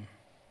toward him.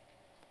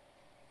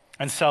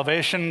 And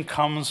salvation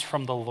comes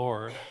from the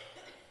Lord.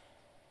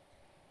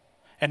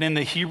 And in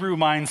the Hebrew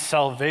mind,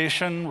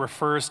 salvation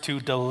refers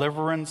to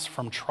deliverance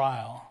from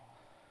trial.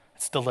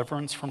 It's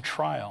deliverance from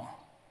trial.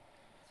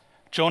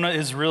 Jonah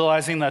is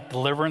realizing that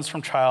deliverance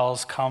from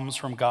trials comes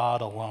from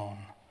God alone.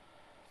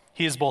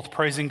 He is both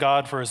praising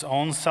God for his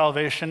own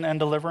salvation and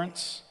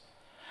deliverance,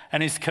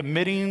 and he's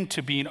committing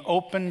to being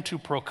open to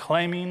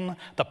proclaiming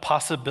the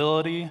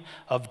possibility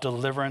of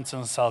deliverance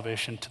and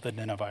salvation to the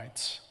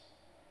Ninevites,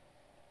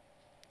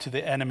 to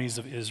the enemies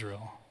of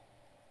Israel.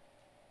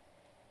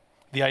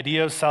 The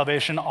idea of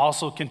salvation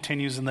also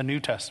continues in the New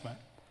Testament,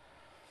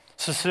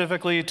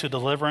 specifically to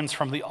deliverance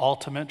from the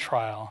ultimate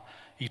trial,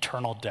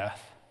 eternal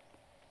death.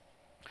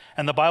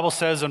 And the Bible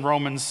says in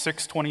Romans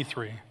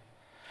 6:23,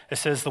 it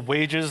says, the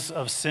wages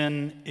of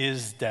sin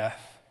is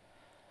death.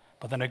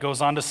 But then it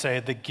goes on to say,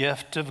 the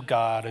gift of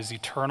God is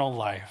eternal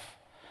life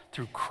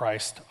through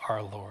Christ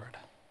our Lord.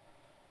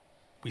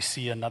 We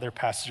see another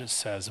passage that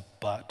says,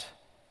 but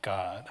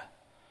God.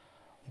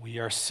 We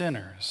are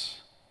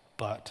sinners,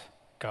 but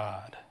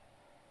God.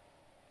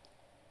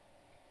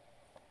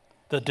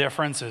 The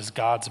difference is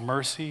God's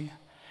mercy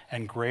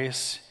and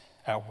grace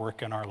at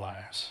work in our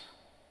lives.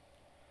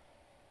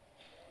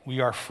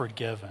 We are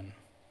forgiven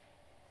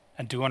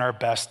and doing our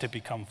best to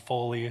become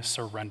fully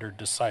surrendered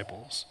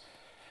disciples.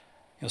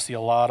 You'll see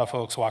a lot of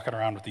folks walking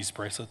around with these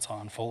bracelets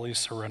on, fully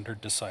surrendered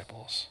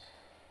disciples.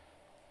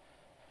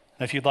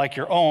 And if you'd like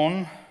your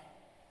own,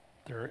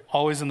 they're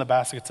always in the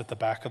baskets at the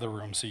back of the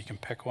room, so you can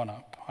pick one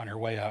up on your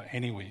way out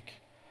any week.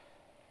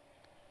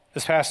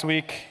 This past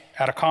week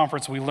at a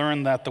conference, we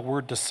learned that the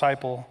word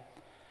disciple,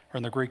 or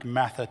in the Greek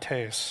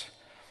mathetes,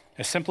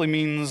 it simply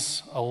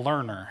means a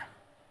learner.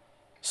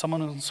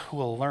 Someone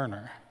who a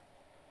learner.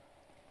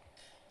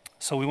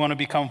 So we want to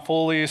become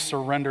fully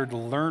surrendered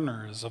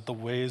learners of the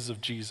ways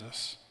of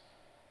Jesus.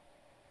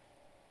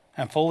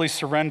 And fully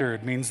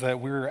surrendered means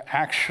that we're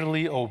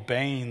actually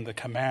obeying the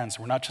commands.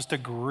 We're not just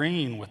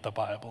agreeing with the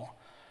Bible,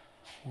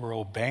 we're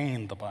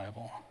obeying the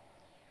Bible.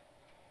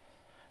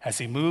 As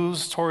he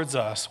moves towards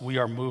us, we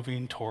are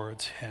moving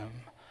towards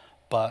him,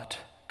 but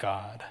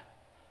God.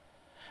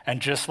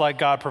 And just like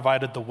God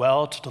provided the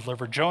well to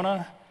deliver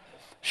Jonah,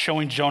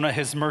 showing Jonah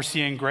his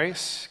mercy and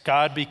grace,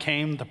 God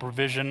became the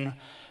provision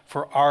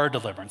for our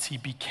deliverance. He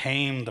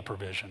became the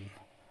provision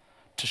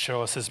to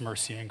show us his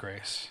mercy and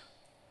grace.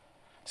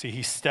 See,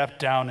 he stepped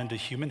down into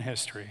human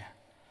history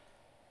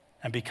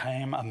and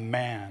became a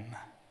man.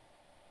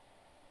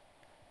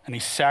 And he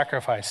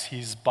sacrificed.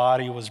 His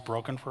body was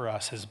broken for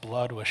us. His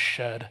blood was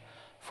shed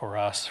for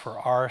us, for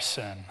our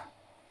sin,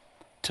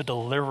 to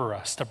deliver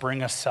us, to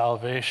bring us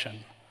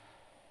salvation,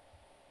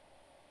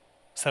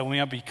 so that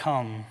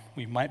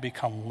we might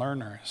become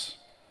learners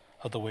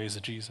of the ways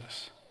of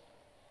Jesus,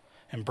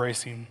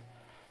 embracing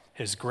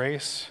his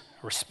grace,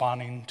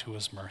 responding to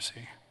his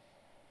mercy,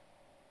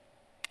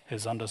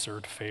 his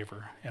undeserved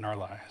favor in our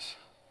lives.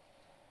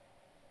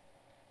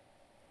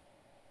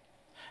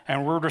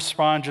 And we're to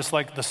respond just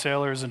like the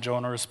sailors and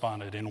Jonah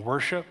responded, in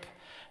worship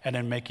and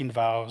in making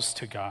vows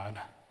to God.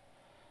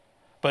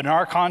 But in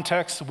our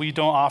context, we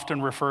don't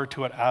often refer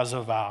to it as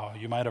a vow.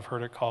 You might have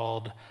heard it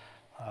called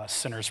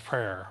sinner's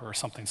prayer or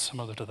something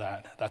similar to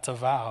that. That's a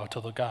vow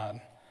to the God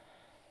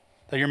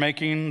that you're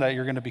making, that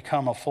you're going to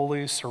become a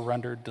fully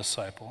surrendered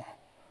disciple,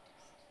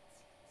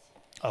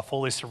 a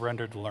fully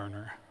surrendered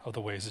learner of the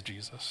ways of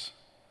Jesus.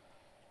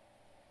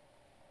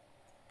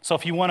 So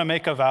if you want to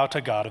make a vow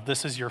to God, if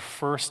this is your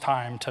first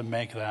time to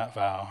make that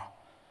vow,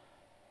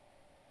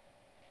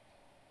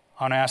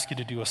 I want to ask you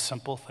to do a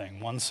simple thing,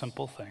 one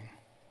simple thing.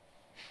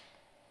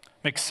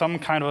 Make some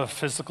kind of a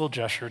physical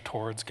gesture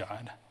towards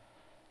God,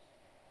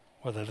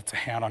 whether it's a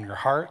hand on your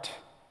heart,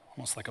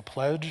 almost like a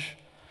pledge,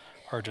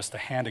 or just a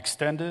hand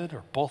extended,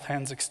 or both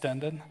hands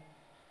extended.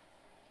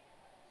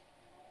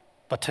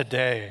 But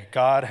today,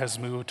 God has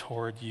moved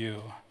toward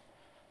you.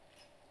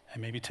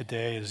 And maybe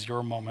today is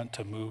your moment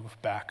to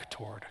move back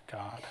toward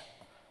God.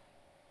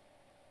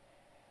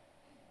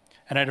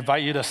 And I'd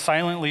invite you to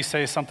silently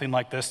say something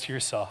like this to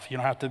yourself. You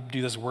don't have to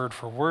do this word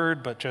for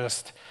word, but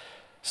just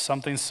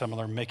something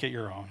similar. Make it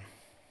your own.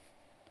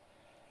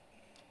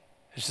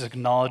 It's just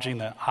acknowledging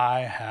that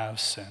I have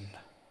sinned.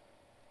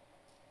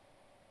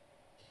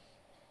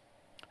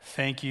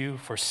 Thank you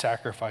for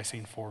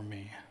sacrificing for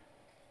me,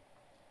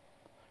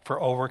 for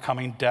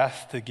overcoming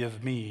death to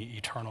give me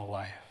eternal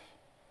life.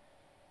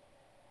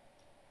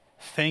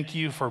 Thank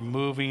you for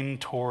moving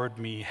toward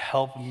me.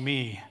 Help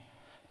me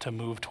to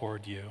move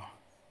toward you.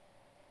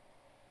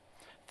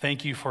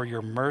 Thank you for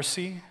your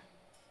mercy,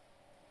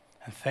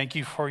 and thank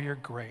you for your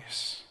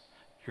grace,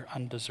 your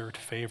undeserved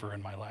favor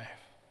in my life.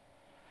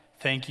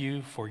 Thank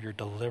you for your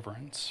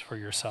deliverance, for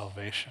your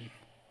salvation.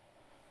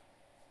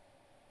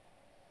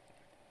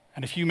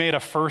 And if you made a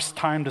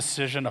first-time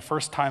decision, a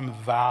first-time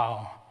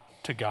vow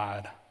to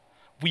God,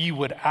 we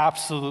would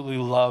absolutely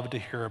love to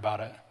hear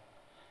about it.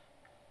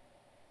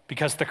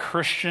 Because the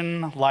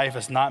Christian life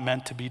is not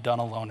meant to be done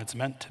alone. It's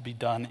meant to be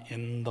done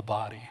in the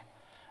body.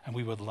 And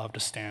we would love to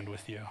stand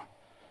with you.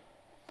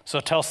 So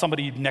tell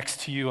somebody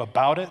next to you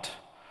about it,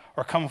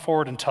 or come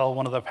forward and tell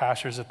one of the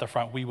pastors at the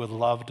front. We would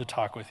love to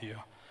talk with you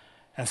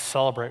and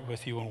celebrate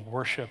with you and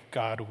worship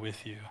God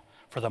with you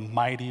for the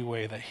mighty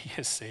way that he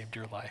has saved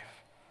your life.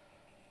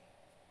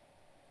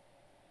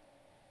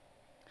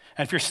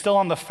 And if you're still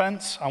on the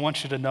fence, I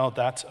want you to know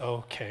that's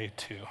okay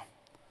too.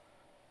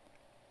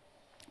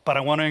 But I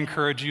want to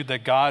encourage you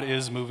that God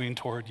is moving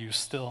toward you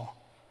still.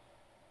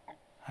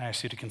 I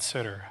ask you to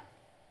consider,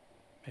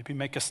 maybe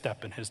make a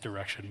step in his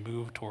direction,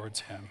 move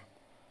towards him.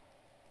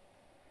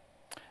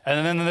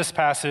 And then in this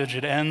passage,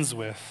 it ends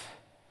with,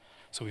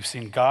 so we've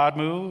seen God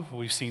move,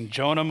 we've seen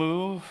Jonah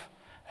move,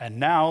 and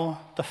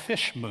now the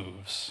fish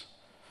moves.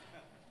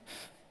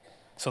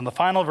 So in the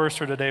final verse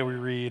for today, we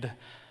read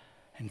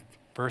in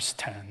verse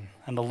 10,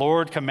 and the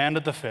Lord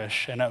commanded the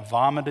fish, and it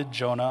vomited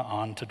Jonah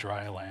onto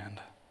dry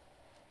land.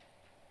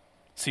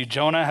 See,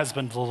 Jonah has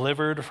been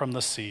delivered from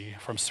the sea,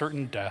 from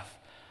certain death,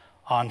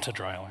 onto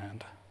dry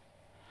land.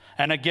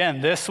 And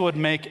again, this would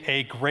make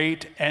a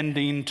great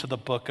ending to the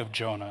book of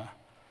Jonah.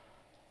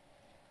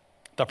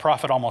 The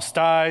prophet almost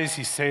dies.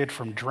 He's saved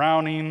from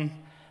drowning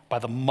by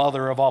the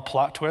mother of all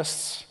plot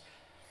twists.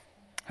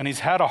 And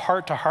he's had a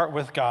heart-to-heart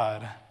with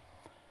God.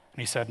 And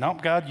he said,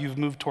 nope, God, you've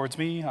moved towards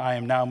me. I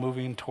am now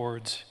moving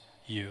towards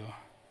you.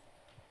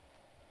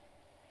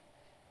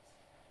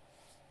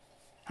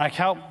 I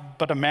can't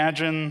but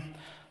imagine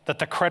that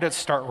the credits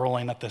start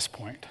rolling at this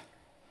point.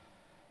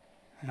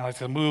 You know, like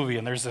a movie,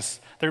 and there's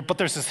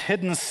this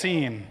hidden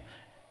scene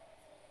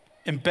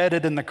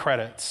embedded in the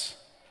credits.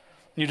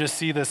 You just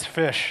see this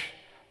fish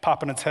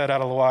popping its head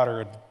out of the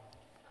water. And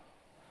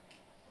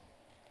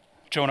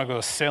Jonah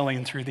goes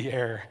sailing through the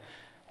air,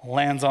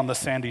 lands on the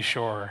sandy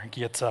shore,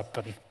 gets up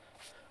and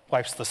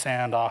wipes the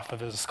sand off of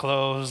his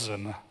clothes,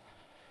 and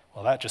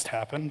well, that just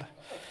happened.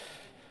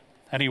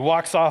 And he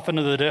walks off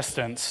into the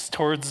distance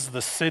towards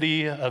the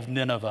city of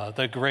Nineveh,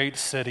 the great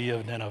city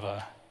of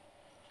Nineveh.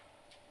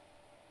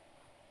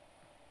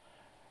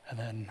 And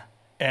then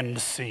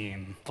end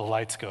scene, the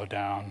lights go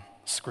down,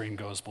 screen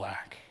goes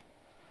black.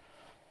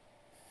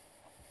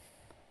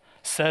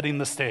 Setting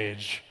the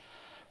stage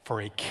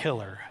for a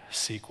killer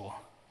sequel.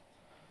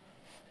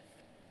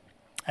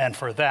 And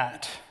for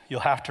that, you'll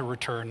have to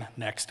return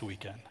next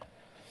weekend.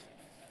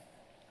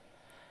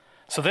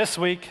 So this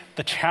week,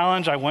 the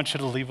challenge I want you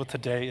to leave with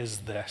today is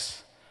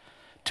this: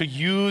 to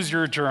use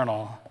your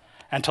journal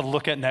and to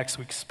look at next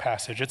week's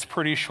passage. It's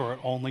pretty short,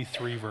 only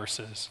 3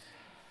 verses.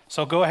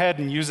 So go ahead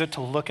and use it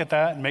to look at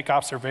that and make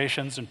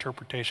observations,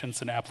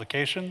 interpretations, and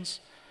applications.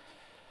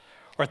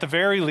 Or at the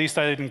very least,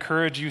 I'd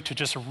encourage you to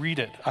just read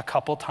it a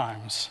couple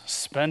times.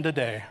 Spend a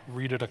day,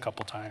 read it a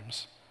couple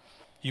times.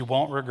 You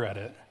won't regret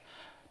it.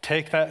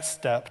 Take that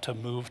step to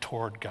move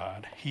toward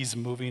God. He's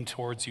moving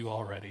towards you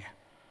already.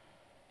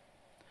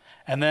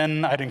 And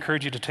then I'd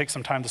encourage you to take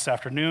some time this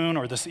afternoon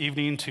or this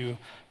evening to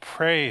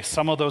pray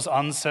some of those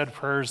unsaid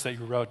prayers that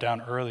you wrote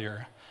down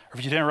earlier. Or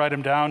if you didn't write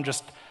them down,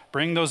 just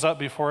bring those up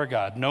before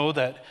God. Know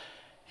that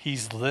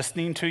he's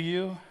listening to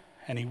you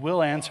and he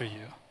will answer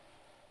you.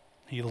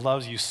 He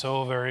loves you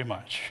so very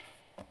much.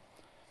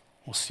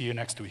 We'll see you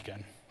next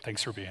weekend.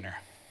 Thanks for being here.